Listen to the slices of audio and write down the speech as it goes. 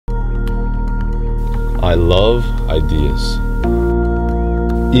I love ideas.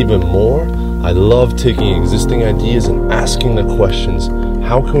 Even more, I love taking existing ideas and asking the questions,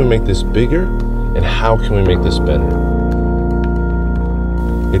 how can we make this bigger and how can we make this better?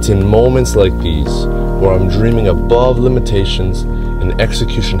 It's in moments like these where I'm dreaming above limitations and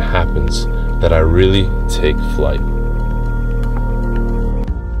execution happens that I really take flight.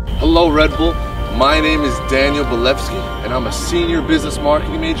 Hello Red Bull, my name is Daniel.Balevski and I'm a senior business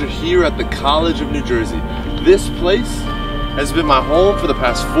marketing major here at the College of New Jersey. This place has been my home for the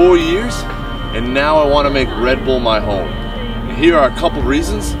past 4 years and now I want to make Red Bull my home. And here are a couple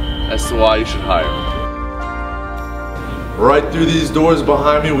reasons as to why you should hire me. Right through these doors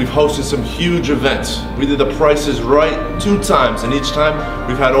behind me, we've hosted some huge events. We did the Price is Right 2 times, and each time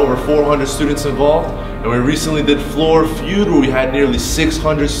we've had over 400 students involved. And we recently did Floor Feud, where we had nearly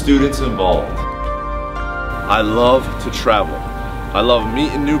 600 students involved. I love to travel. I love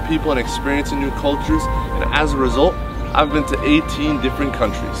meeting new people and experiencing new cultures, and as a result, I've been to 18 different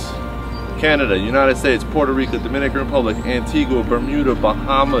countries. Canada, United States, Puerto Rico, Dominican Republic, Antigua, Bermuda,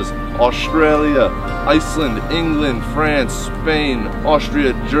 Bahamas, Australia, Iceland, England, France, Spain,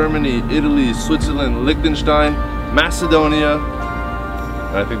 Austria, Germany, Italy, Switzerland, Liechtenstein, Macedonia,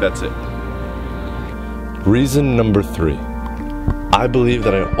 and I think that's it. Reason number 3. I believe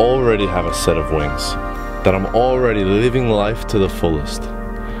that I already have a set of wings, that I'm already living life to the fullest,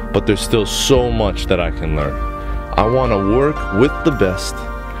 but there's still so much that I can learn. I want to work with the best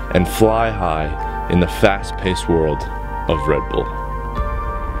and fly high in the fast-paced world of Red Bull.